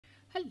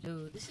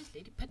Hello, this is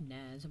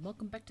LdyPanaz, and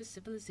welcome back to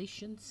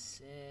Civilization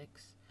 6.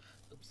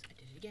 Oops, I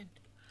did it again.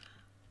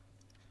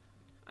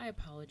 I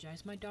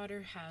apologize, my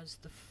daughter has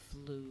the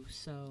flu,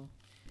 so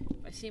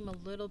if I seem a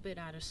little bit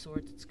out of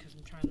sorts, it's because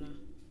I'm trying to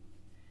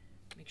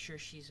make sure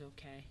she's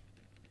okay.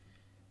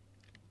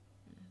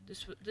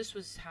 This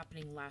was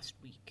happening last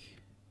week.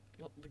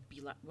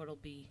 What'll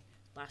be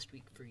last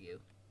week for you?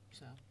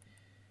 So,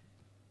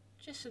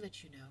 just so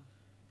that you know.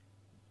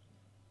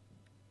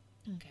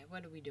 Okay,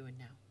 what are we doing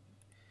now?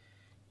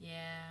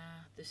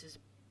 Yeah, this is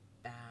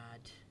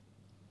bad.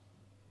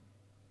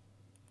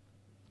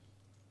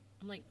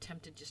 I'm like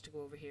tempted just to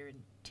go over here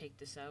and take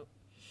this out.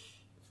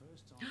 The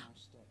first time I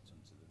stepped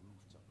onto the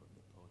rooftop of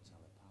the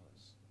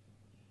Palace,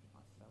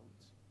 I felt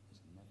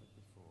as never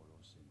before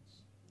or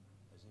since,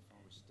 as if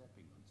I was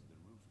stepping onto the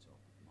rooftop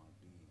of my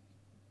being,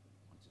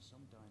 onto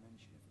some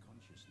dimension of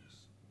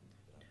consciousness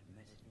that I've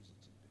never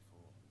visited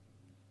before.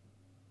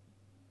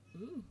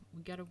 Ooh,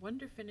 we got a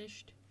wonder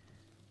finished.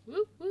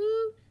 Woo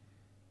woo!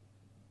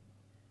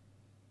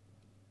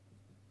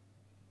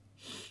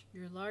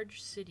 Your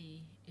large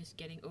city is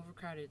getting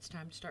overcrowded. It's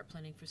time to start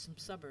planning for some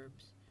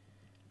suburbs.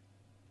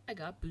 I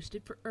got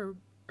boosted for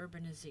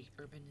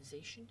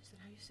urbanization. Is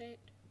that how you say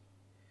it?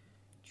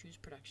 Choose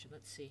production.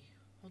 Let's see.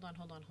 Hold on.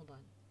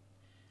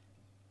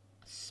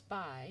 A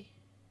spy.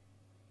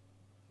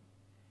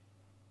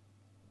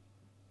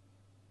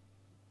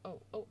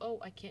 Oh,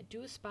 I can't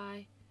do a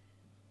spy.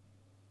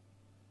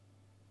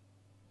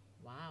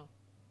 Wow.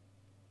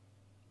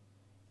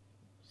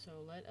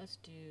 So let us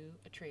do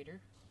a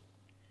trader.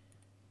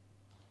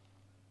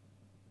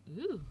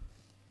 Ooh,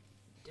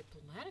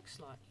 diplomatic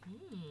slot.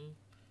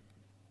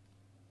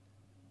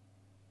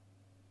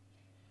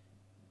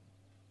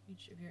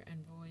 Each of your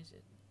envoys.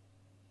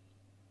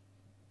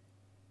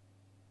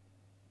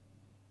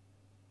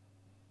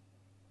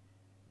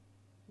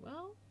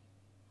 Well,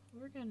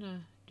 we're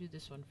gonna do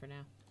this one for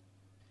now.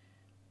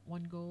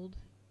 1 gold.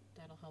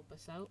 That'll help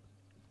us out.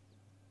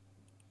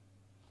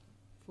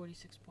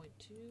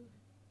 46.2.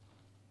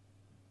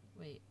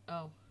 Wait,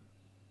 oh.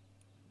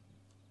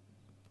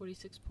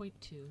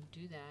 46.2,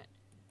 do that.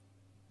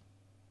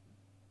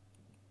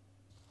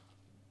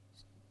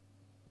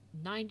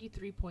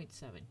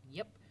 93.7,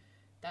 yep,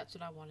 that's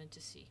what I wanted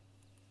to see.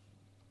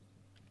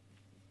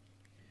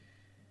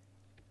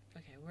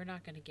 Okay, we're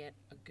not going to get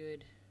a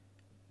good,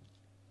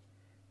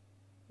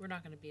 we're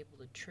not going to be able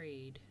to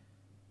trade.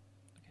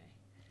 Okay,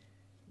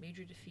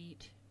 major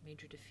defeat,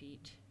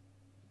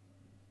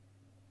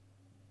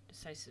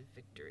 decisive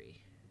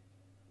victory.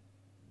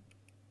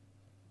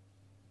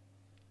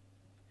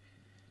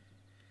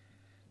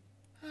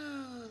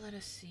 Oh, let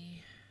us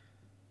see.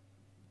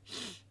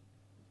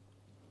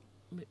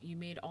 You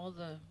made all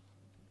the...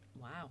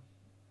 Wow.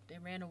 They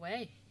ran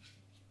away.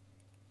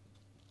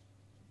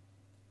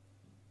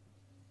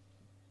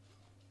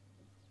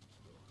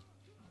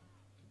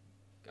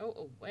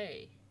 Go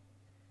away.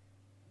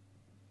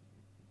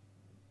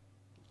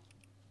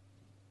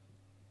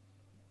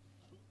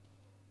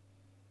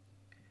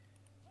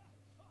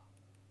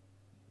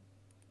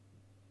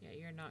 Yeah,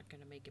 you're not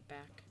gonna make it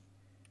back.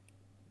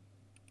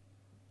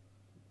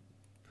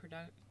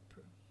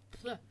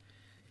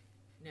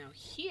 Now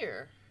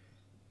here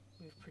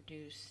we've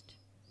produced,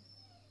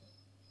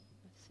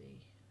 let's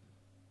see,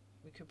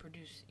 we could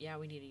produce, yeah,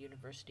 we need a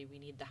university, we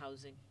need the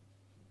housing.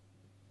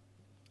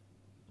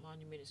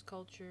 Monument is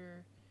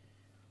culture,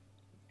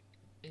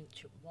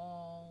 ancient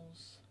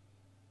walls,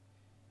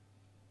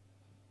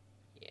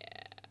 yeah.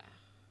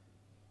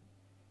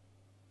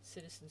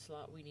 Citizen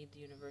slot, we need the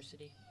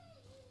university.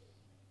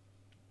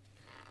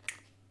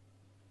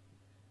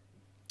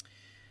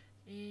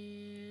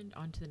 And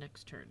on to the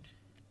next turn.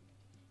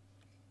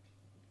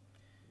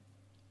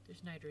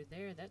 There's niter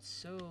there. That's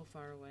so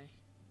far away.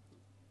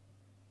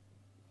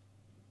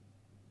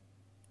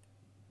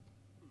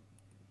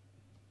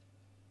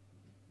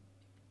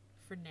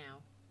 For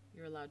now,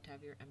 you're allowed to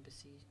have your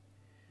embassy.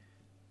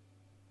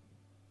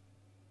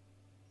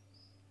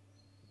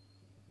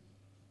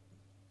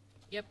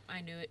 Yep,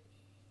 I knew it.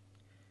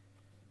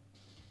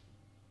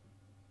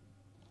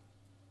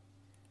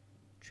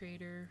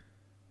 Trader.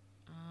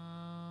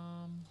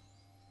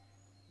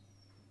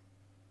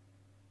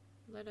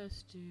 Let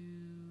us do...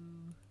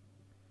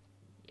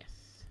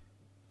 Yes.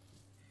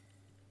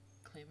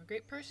 Claim a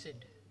great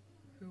person.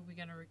 Who are we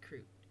going to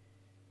recruit?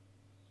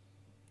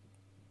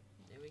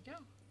 There we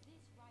go. This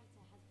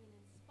writer has been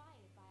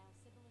inspired by our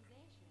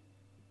civilization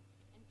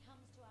and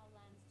comes to our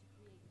lands to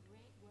create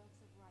great works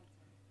of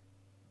writing.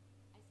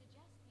 I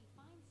suggest we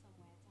find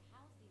somewhere to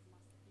house these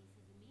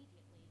masterpieces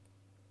immediately.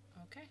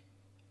 Okay.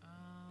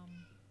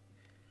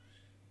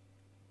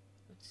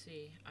 Let's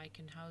see. I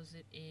can house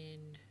it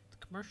in the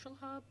commercial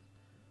hub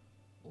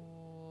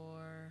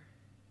or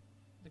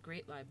the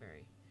Great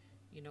Library.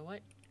 You know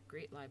what?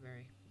 Great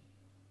Library.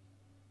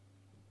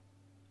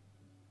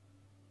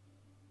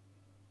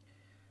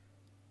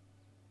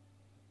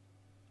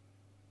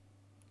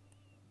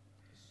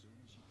 As soon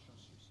as you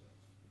trust yourself,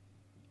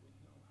 you will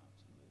know how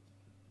to live.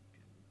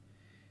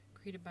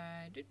 Created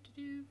by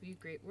view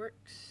great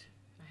works.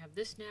 I have have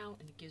this now,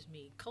 and it gives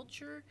me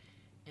culture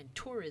and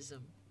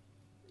tourism.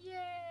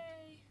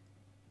 Yay!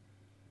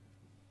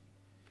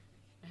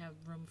 I have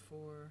room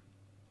for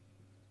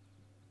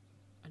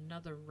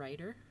another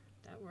writer.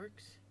 That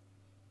works.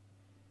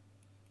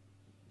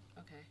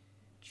 Okay.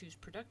 Choose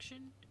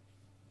production.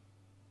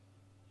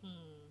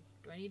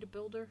 Do I need a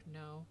builder?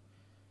 No.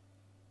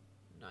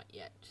 Not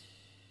yet.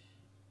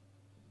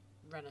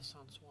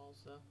 Renaissance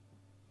walls, though.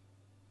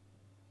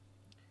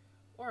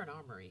 Or an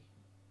armory.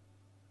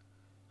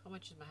 How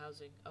much is my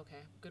housing? Okay,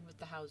 I'm good with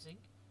the housing.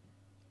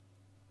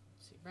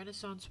 Let's see,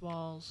 Renaissance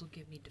walls will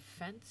give me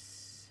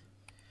defense.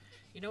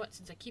 You know what?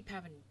 Since I keep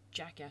having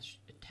jackass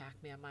attack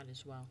me, I might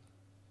as well.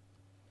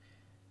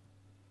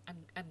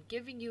 I'm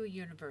giving you a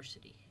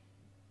university.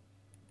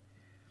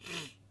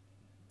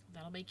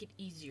 That'll make it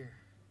easier.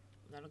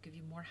 That'll give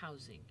you more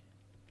housing.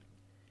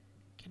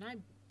 Can I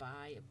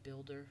buy a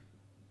builder?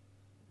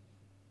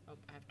 Oh,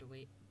 I have to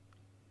wait.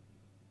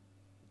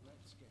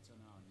 Let's get on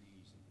our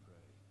knees and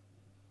pray.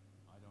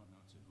 I don't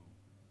know to whom.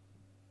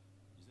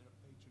 Is there a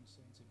patron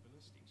saint of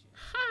ballistics yet?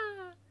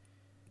 Ha!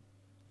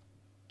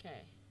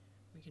 Okay,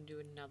 we can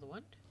do another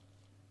one.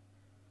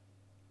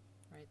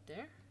 Right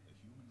there. The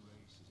human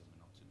race is a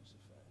monotonous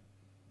affair.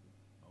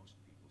 Most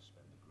people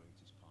spend the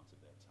greatest part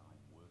of their time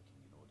working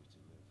in order to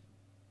live.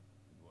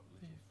 And what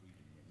little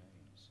freedom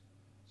remains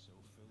so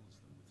fills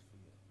them with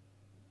fear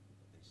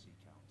that they seek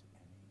out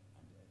any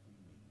and every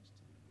means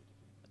to be rid of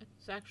it.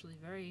 It's actually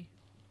very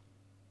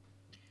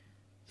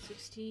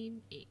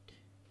 16:8.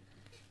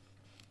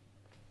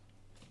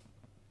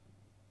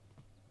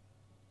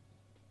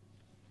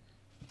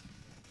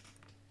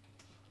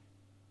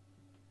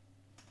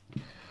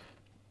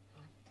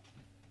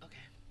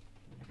 Okay.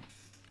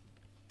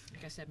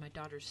 Like I said, my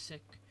daughter's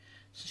sick,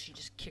 so she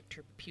just kicked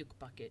her puke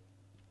bucket.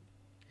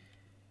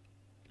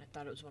 I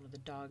thought it was one of the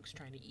dogs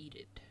trying to eat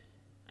it.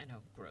 I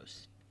know,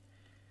 gross.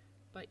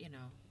 But, you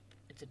know,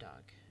 it's a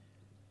dog.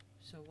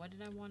 So what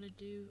did I want to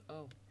do?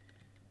 Oh,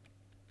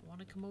 I want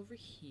to come over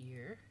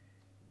here,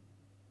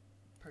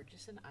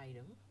 purchase an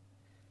item,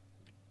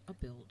 a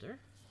builder.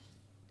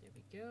 There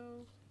we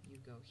go. You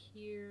go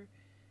here.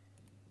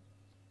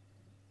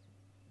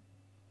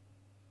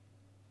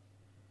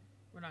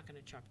 We're not going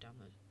to chop down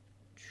the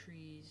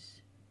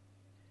trees.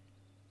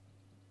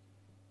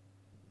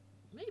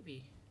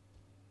 Maybe.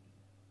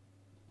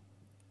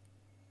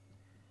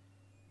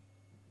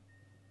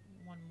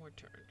 One more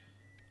turn.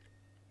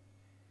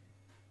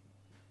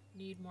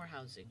 Need more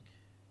housing.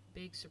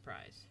 Big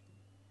surprise.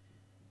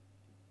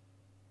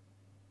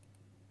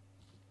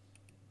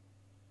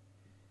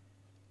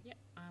 Yep,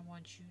 I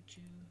want you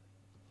to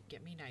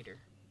get me niter.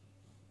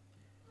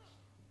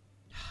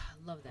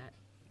 Love that.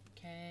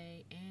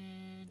 Okay,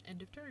 and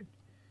end of turn.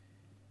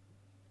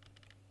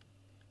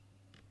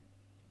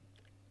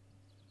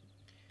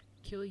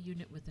 Kill a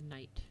unit with a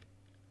knight.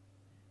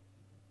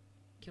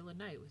 Kill a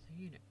knight with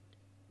a unit.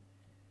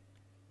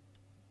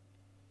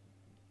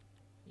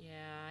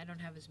 Yeah, I don't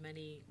have as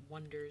many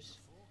wonders.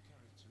 The four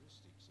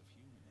characteristics of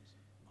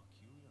humanism are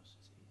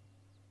curiosity,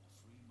 a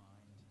free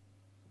mind,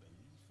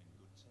 belief in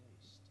good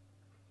taste,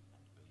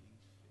 and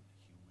belief in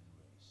the human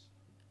race.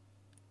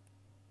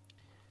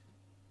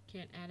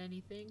 Can't add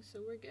anything,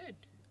 so we're good.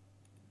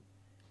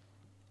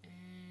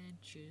 And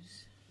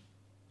choose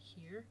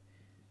here.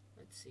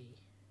 Let's see.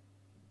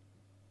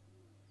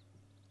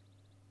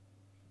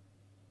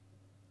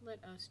 Let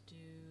us do...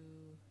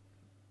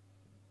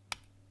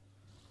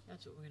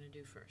 That's what we're going to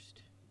do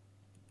first.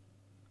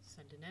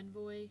 Send an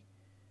envoy.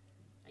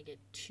 I get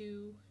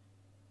 2.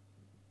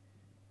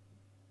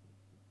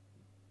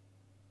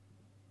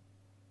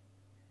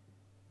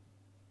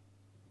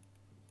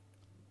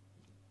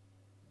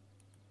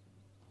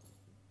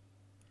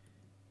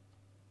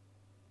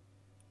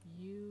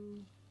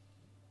 You...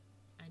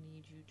 I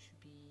need you to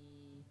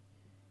be...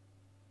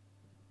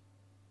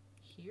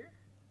 here?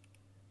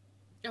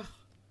 Oh!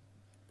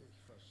 Ich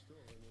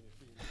verstehe meine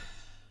Fehler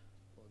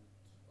und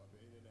habe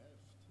ihnen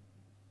helft.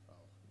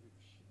 Auch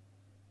ich.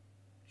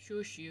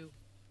 Shush you.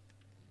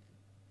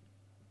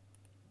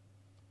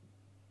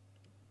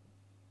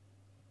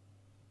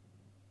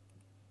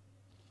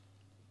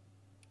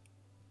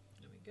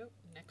 There we go.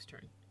 Next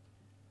turn.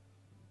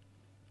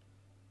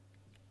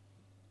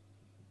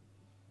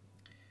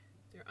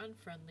 They're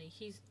unfriendly.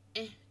 He's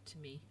to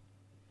me.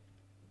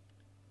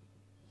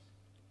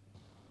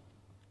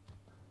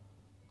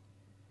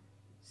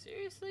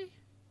 Seriously?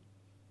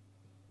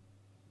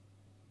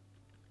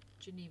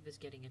 Geneva's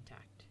getting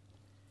attacked.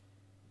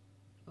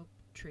 Oh,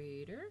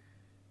 trader.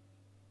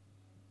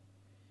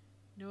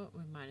 You know what?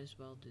 We might as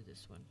well do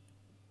this one.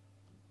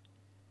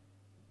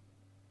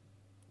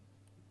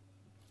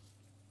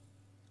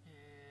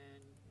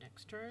 And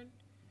next turn.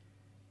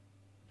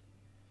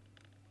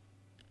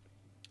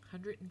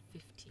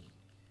 115.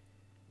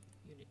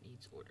 Unit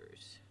needs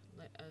orders.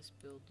 Let us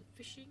build the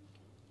fishing.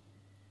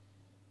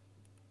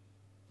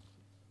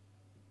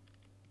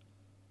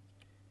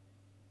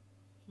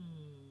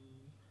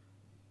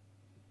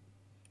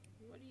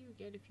 What do you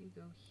get if you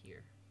go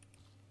here?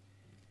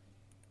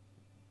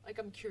 Like,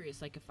 I'm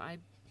curious, like if I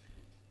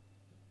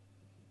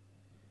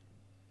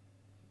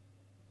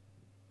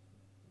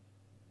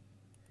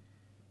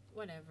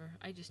whatever.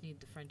 I just need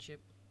the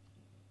friendship.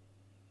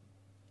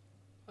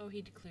 Oh,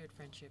 he declared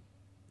friendship.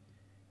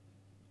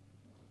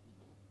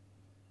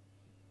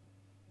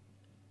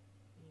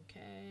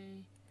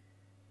 Okay.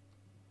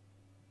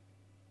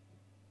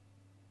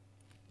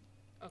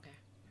 Okay.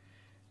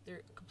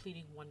 They're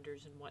completing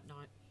wonders and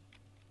whatnot.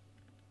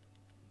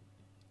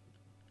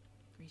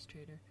 Priest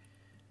trader.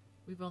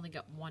 We've only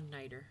got one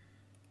niter.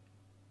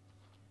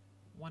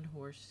 One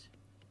horse.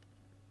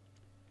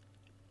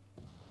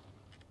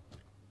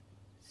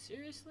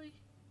 Seriously?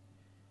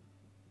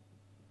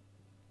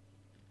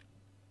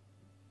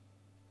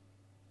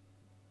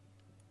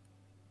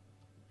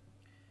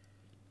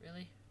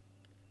 Really?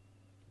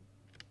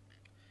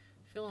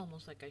 I feel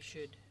almost like I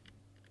should.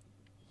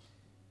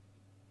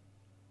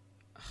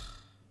 I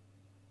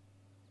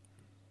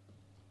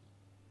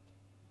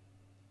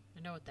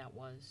know what that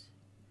was.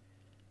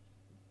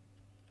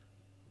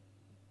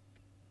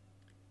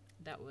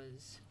 That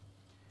was...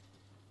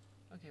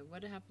 Okay,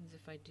 what happens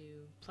if I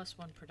do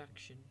 +1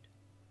 production?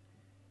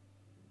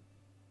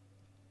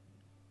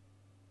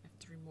 I have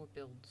 3 more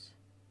builds.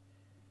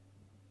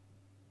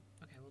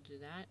 Okay, we'll do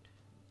that.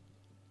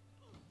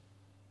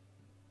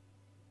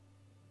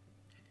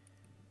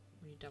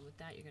 When you're done with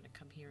that, you're going to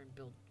come here and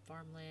build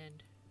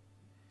farmland.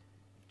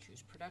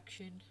 Choose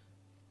production.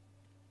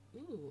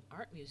 Ooh,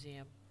 art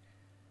museum.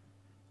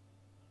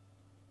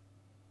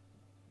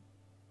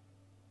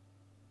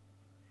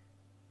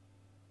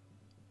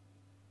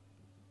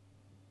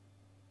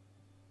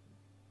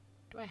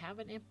 Do I have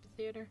an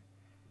amphitheater?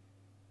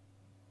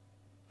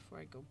 Before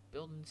I go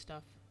building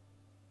stuff.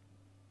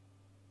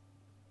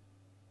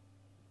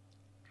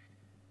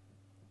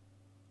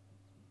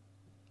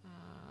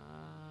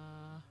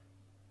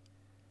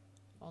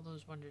 All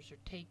those wonders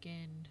are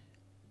taken.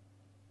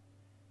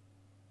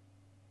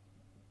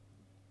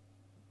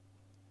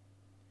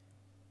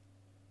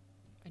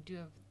 I do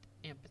have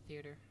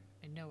amphitheater.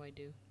 I know I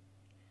do.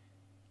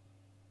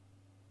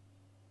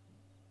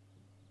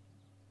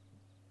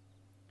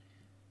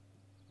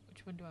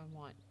 Which one do I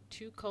want?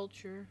 2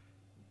 culture.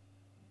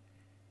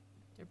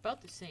 They're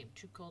about the same.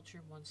 2 culture,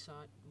 1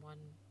 sot, 1,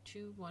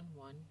 2, 1,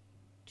 1,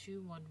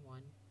 2, 1,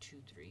 1, 2,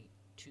 3,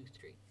 2,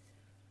 3.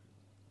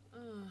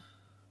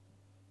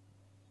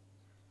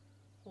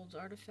 Holds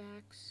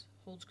artifacts.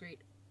 Holds great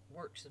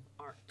works of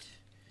art.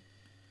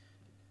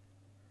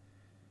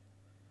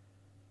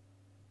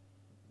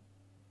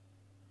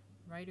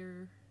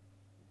 Writer.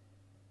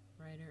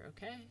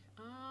 Okay.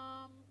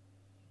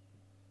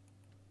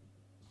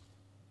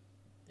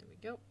 There we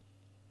go.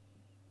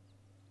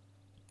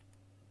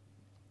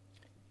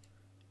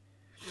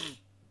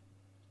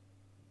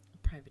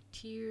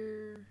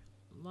 Privateer,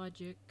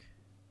 logic,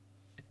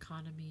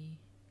 economy.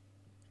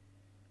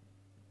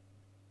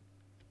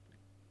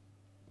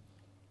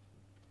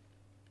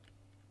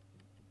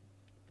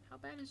 How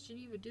bad is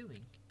Geneva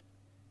doing?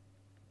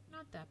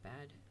 Not that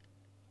bad.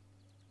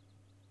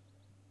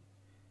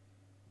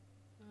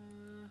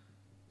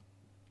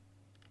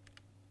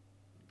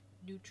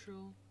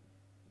 Neutral,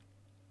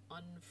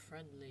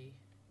 unfriendly.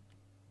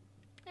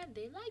 And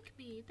they like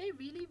me. They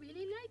really,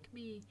 really like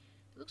me.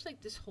 It looks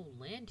like this whole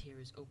land here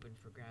is open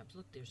for grabs.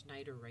 Look, there's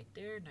niter right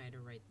there,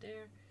 niter right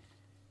there.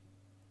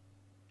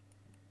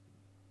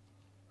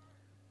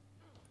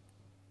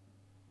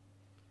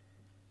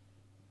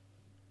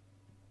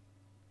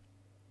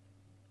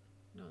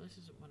 No, this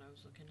isn't what I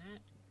was looking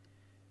at.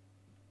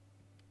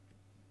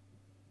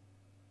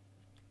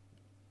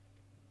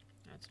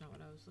 That's not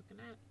what I was looking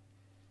at.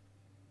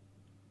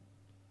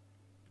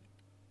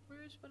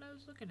 Where's what I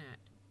was looking at?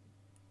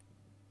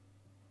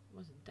 It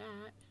wasn't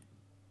that.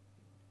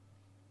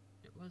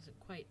 It wasn't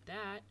quite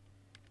that.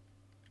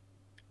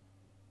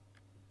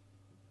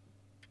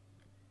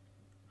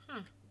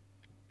 Huh.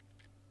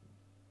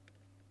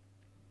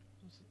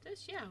 Was it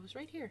this? Yeah, it was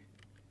right here.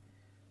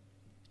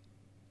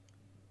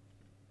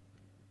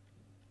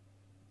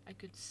 I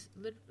could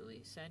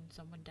literally send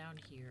someone down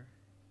here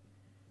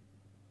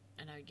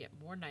and I'd get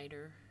more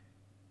niter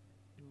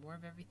and more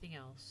of everything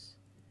else.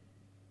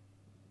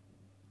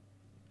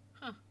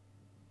 Huh.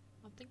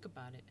 I'll think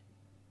about it.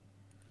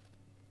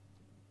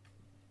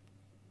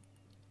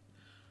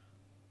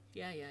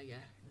 Yeah.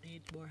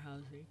 Needs more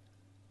housing.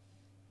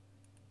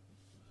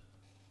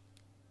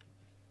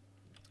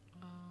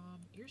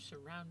 You're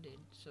surrounded,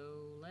 so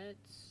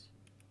let's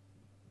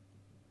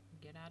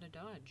get out of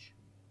Dodge.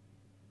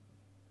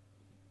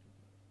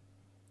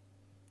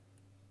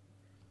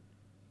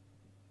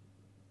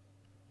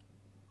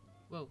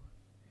 Whoa.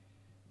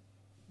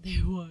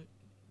 They want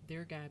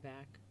their guy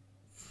back.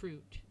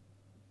 Fruit.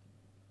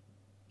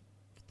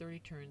 30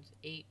 turns.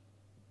 8.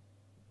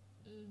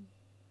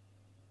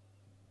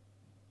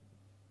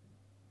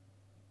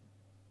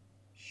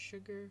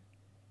 Sugar.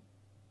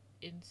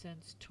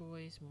 Incense,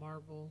 toys,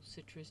 marble,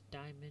 citrus,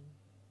 diamond.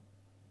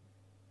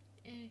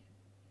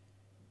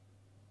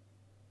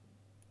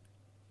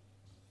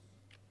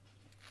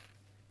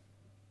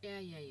 Yeah.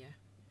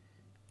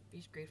 Be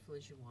as grateful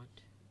as you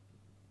want.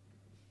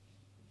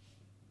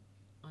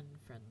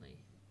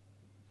 Unfriendly.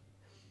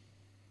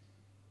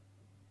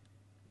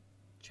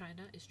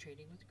 China is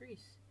trading with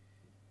Greece.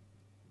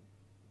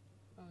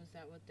 Oh, is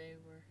that what they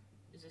were?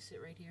 Is this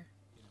it right here?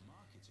 In a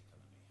market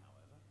economy,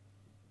 however,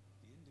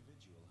 the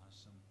individual has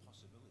some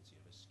possibility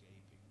of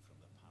escaping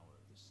from the power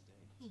of the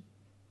state.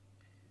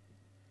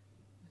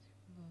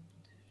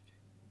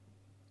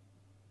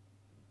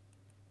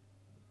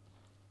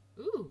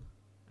 Ooh,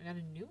 I got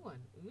a new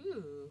one.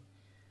 Ooh.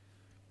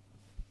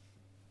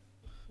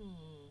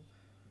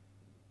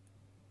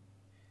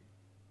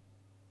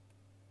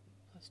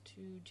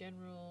 +2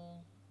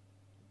 general.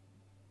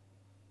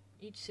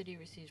 Each city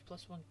receives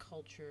 +1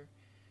 culture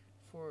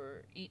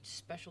for each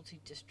specialty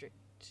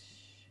district.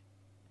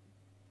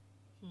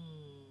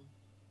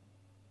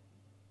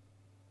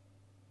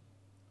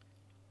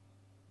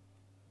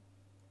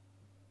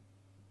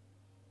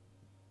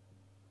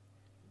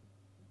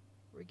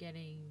 We're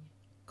getting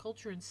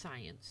culture and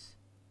science,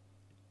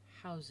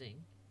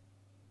 housing,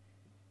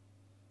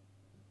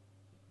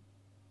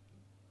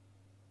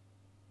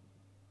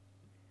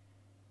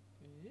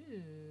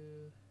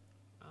 ooh,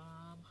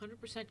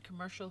 100%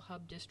 commercial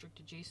hub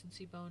district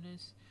adjacency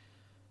bonus.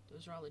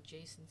 Those are all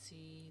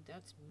adjacency.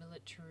 That's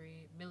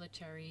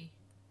military.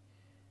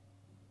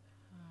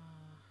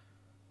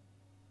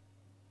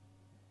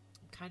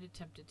 I'm kind of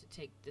tempted to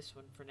take this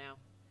one for now.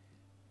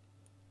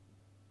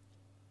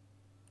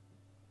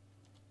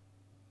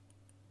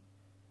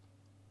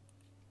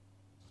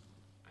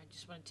 I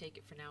just want to take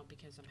it for now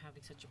because I'm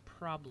having such a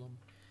problem.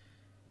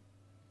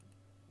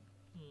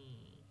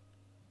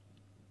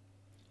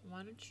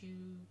 Why don't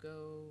you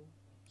go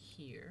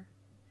here?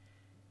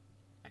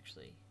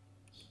 Actually,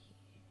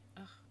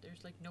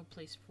 there's like no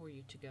place for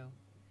you to go.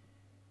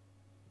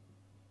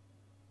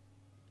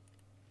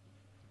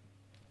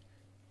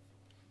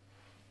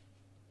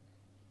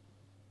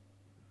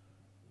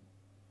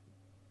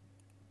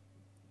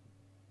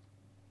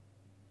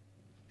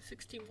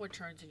 "16 more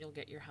turns and you'll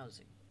get your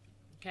housing."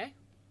 Okay?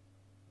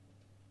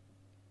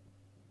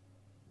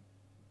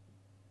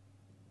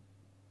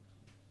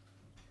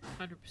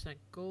 "100%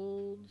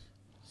 gold.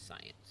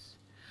 Science.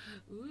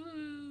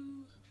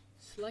 Ooh.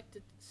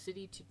 Selected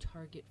city to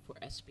target for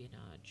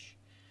espionage.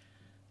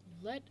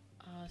 Let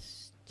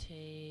us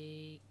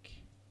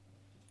take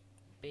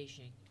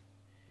Beijing.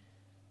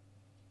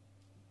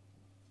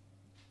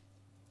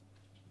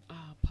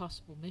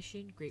 Possible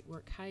mission. Great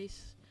work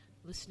heist.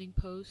 Listening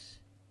post.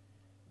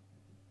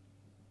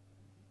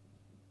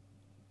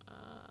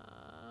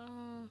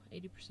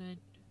 80%.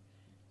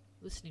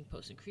 Listening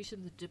post.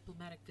 Increasing the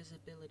diplomatic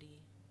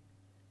visibility.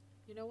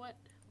 You know what?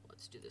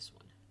 Let's do this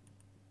one.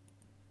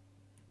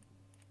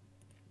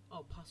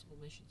 Oh, possible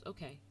missions.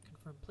 Okay.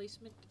 Confirm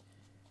placement.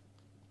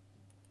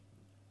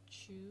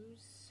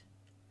 Choose.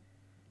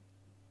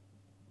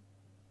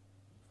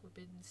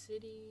 Forbidden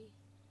City.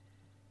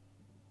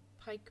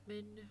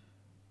 Pikeman.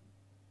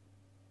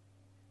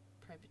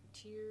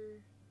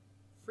 Privateer.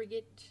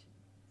 Frigate.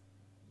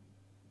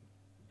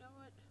 You know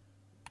what?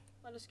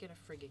 Let us get a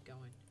frigate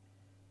going.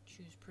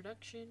 Choose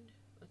production.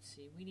 Let's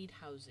see. We need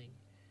housing.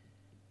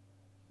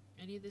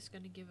 Any of this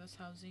going to give us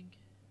housing?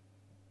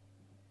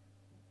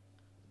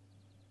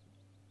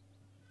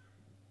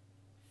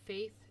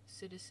 Faith,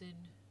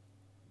 citizen.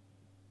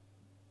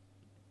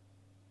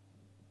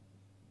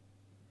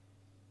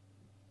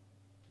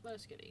 Let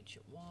us get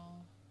ancient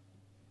wall.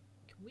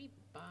 Can we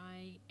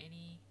buy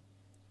any?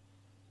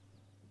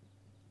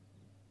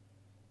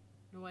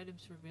 No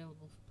items are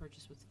available for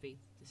purchase with faith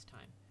this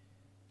time.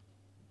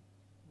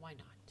 Why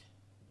not?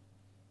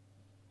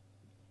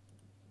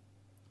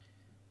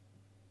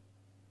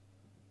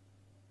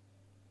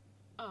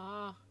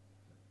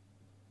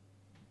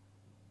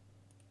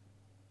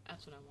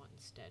 That's what I want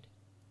instead.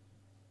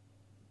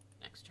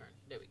 Next turn.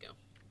 There we go.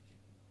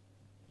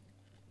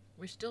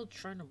 We're still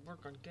trying to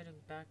work on getting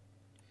back.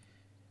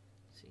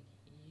 Let's see.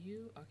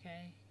 You,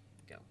 okay.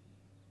 Go.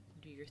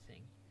 Do your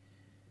thing.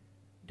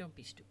 Don't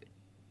be stupid.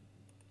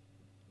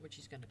 Which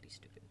is gonna be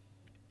stupid.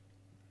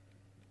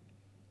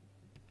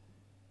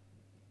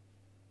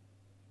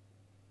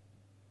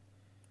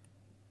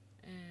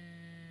 And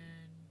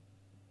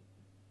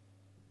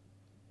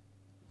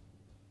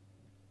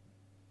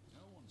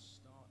No one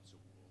starts a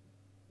war,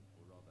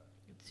 or rather,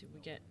 let's see, we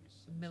no get one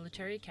is a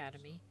military sensible to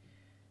do academy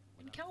so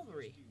and without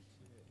cavalry. first being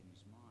clear in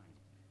his mind.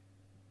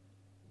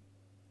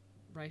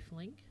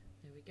 Rifling.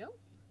 There we go.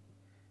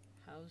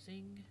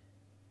 Housing.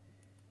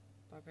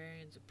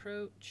 Barbarians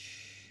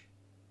approach.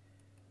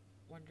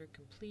 Wonder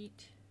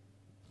complete.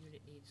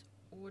 Unit needs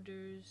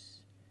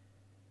orders.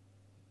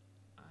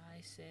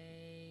 I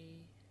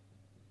say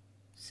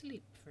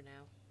sleep for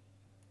now.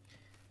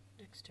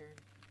 Next turn.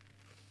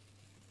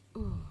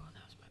 Ooh,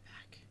 that was my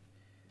back.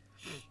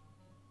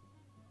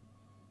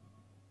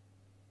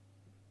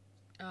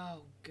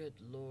 Oh, good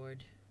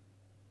lord.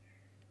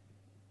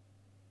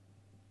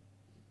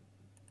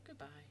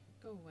 Goodbye.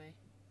 Go away.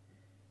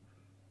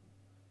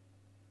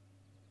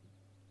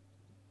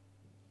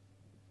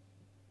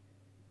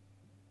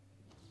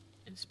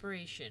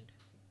 Inspiration.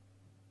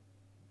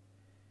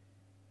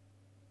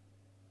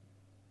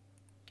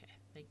 Okay,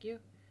 thank you.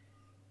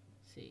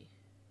 Let's see.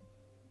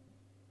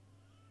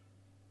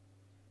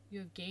 You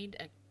have gained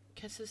a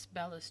Casus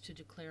Bellus to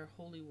declare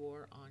holy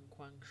war on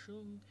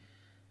Guangxun.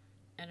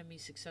 Enemy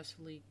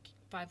successfully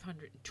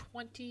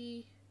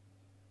 520.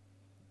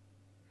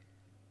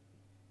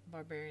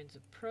 Barbarians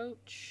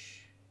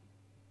approach.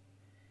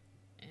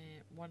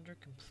 And wonder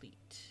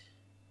complete.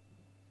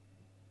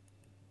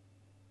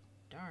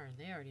 Darn,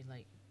 they already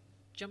like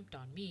jumped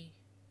on me.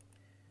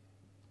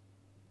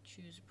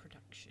 Choose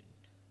production.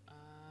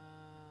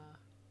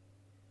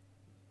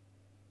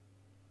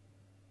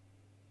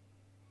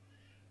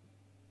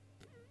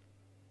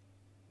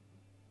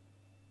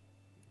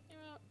 You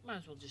know, might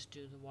as well just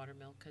do the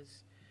watermill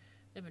because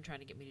they've been trying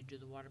to get me to do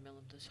the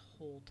watermill this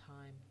whole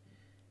time.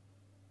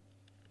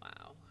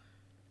 Wow.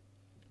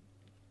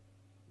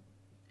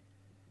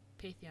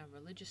 Pantheon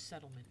religious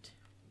settlement.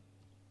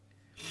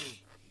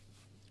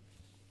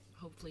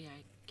 Hopefully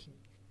I can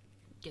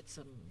get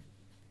some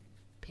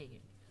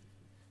pagan.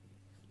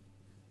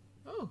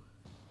 Oh.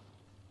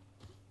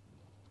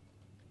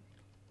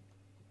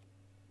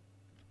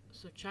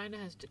 So China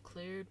has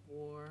declared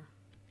war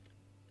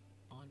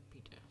on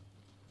Peter.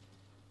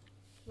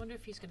 Wonder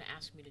if he's going to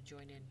ask me to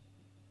join in.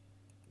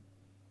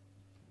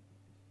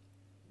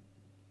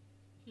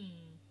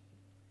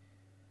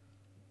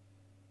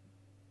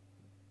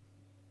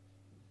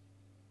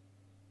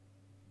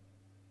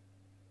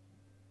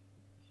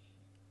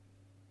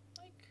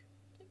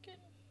 Thinking.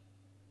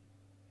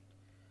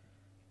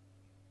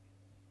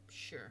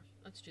 Sure,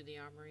 let's do the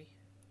armory.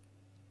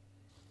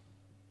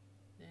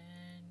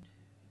 Then,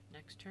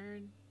 next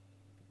turn.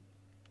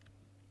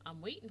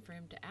 I'm waiting for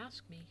him to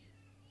ask me.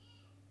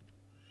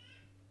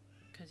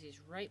 Because he's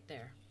right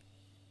there.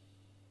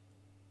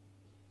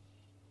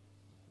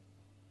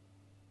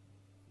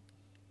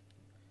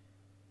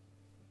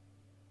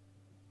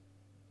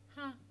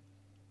 Huh.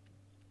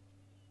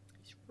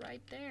 He's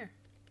right there.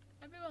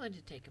 I'd be willing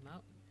to take him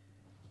out.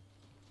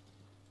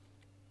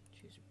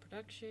 Choose a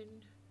production.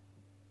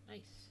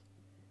 Nice.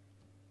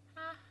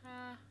 Ha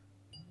ha.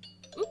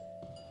 Oop.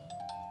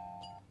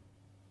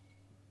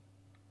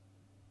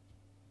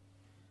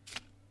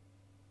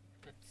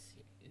 Let's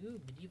see. Ooh,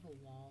 medieval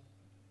wall.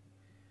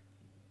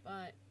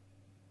 But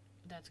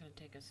that's gonna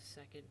take us a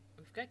second.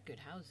 We've got good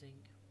housing,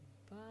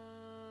 but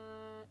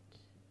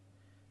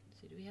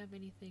let's see, do we have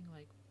anything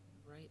like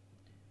right?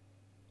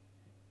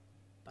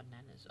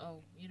 Bananas.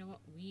 Oh, you know what?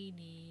 We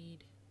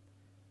need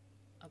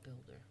a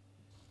builder.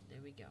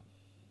 There we go.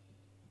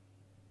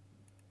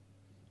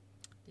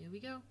 There we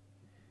go.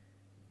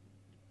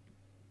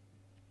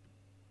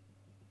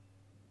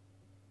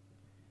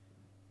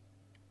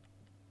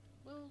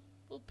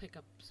 We'll pick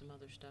up some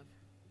other stuff.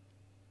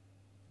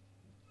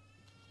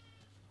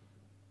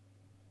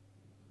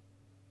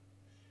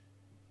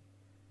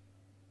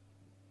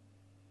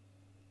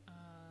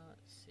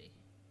 Let's see.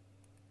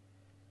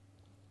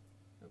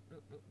 Nope,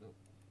 nope, nope, nope,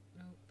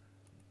 nope.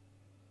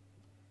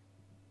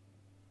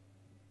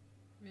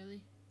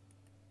 Really?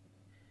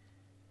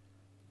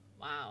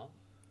 Wow.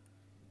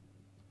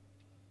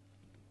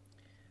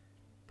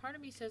 Part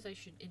of me says I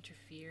should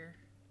interfere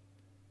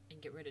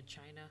and get rid of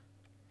China.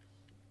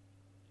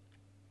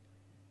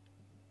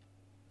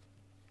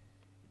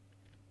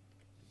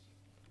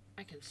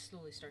 I can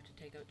slowly start to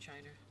take out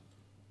China.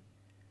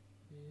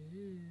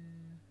 Ooh.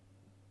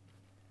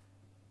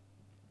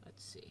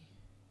 Let's see.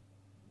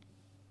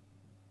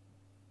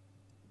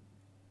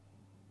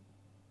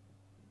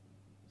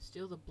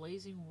 Steal the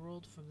blazing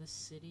world from this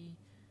city.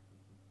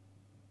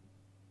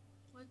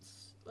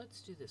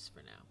 Let's do this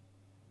for now.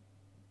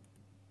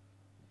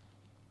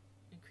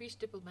 Increase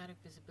diplomatic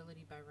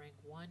visibility by rank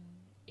 1,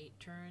 8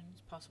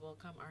 turns, possible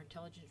outcome. Our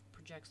intelligence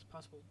projects the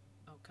possible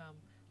outcome,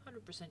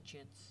 100%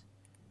 chance.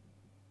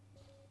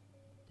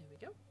 There we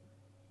go.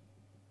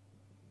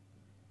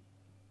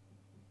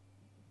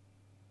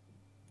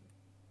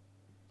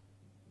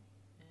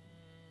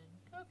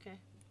 And, okay.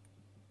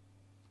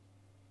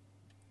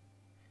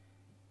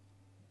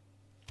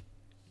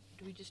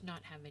 Do we just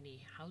not have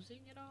any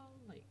housing at all?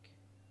 Like,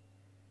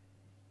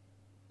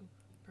 ooh,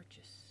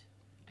 purchase.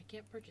 I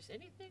can't purchase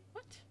anything?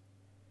 What?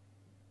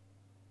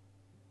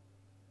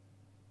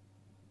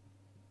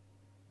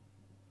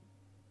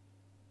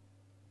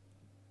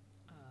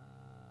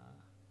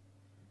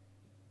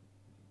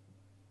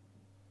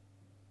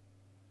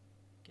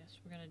 Guess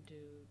we're gonna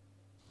do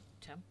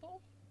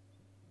temple?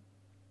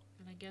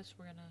 And I guess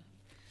we're gonna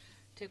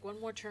take one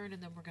more turn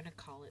and then we're gonna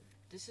call it.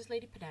 This is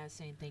LdyPanaz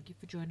saying thank you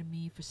for joining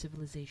me for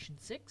Civilization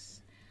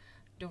 6.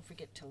 Don't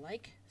forget to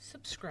like,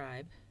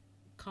 subscribe,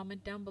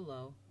 comment down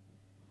below.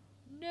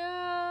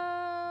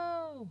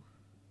 No!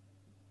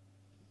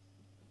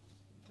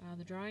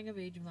 The drawing of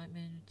Age of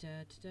Enlightenment.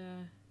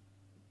 Never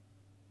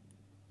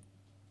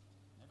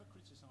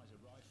criticize a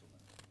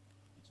rifleman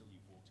until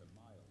you've walked a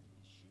mile in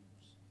his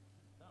shoes.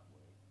 That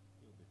way,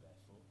 he'll be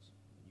barefoot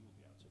and you'll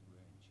be out of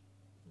range.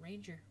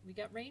 Ranger. We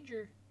got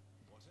Ranger.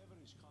 Whatever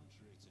is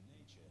contrary to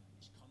nature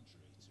is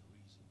contrary to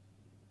reason.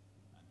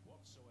 And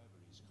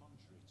whatsoever is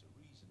contrary to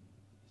reason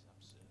is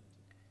absurd.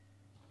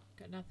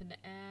 Got nothing to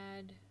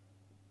add.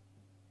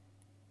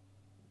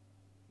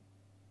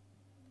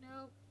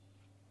 Nope.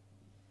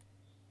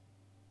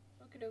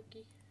 Okie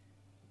dokie.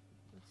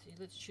 Let's see.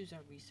 Let's choose our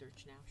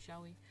research now,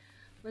 shall we?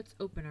 Let's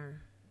open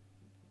our...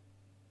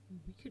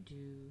 We could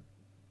do...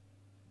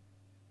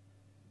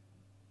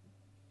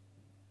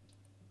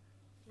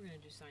 We're going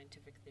to do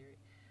scientific theory.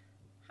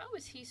 How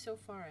is he so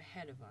far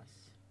ahead of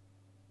us?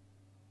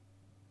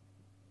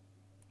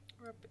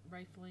 We're up at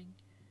rifling.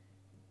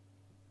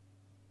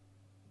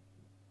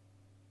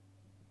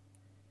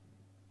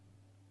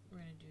 We're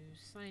going to do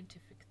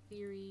scientific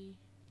theory.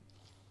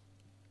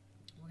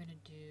 We're going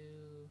to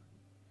do...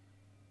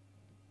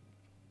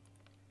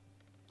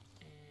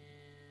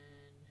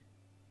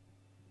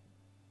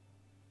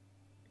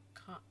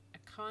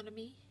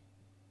 economy.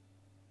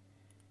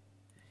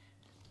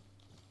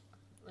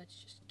 Let's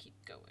just keep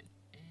going.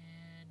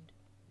 And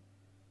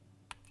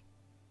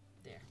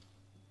there.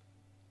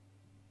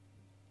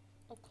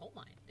 Oh, coal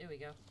mine. There we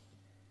go.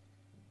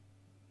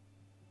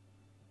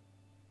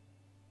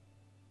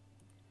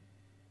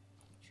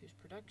 Choose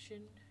production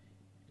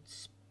and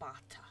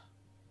Sparta.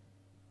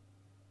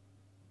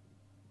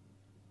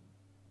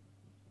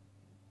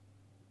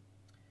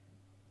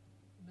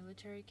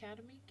 Military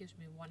Academy gives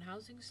me 1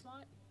 housing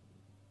slot.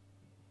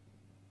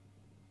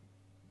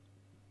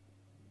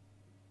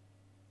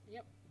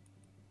 Yep.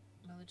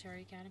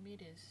 Military Academy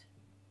it is.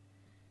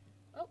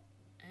 Oh,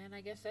 and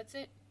I guess that's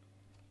it.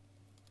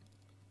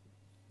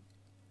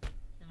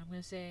 And I'm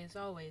going to say, as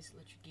always,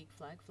 let your geek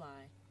flag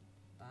fly.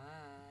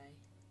 Bye.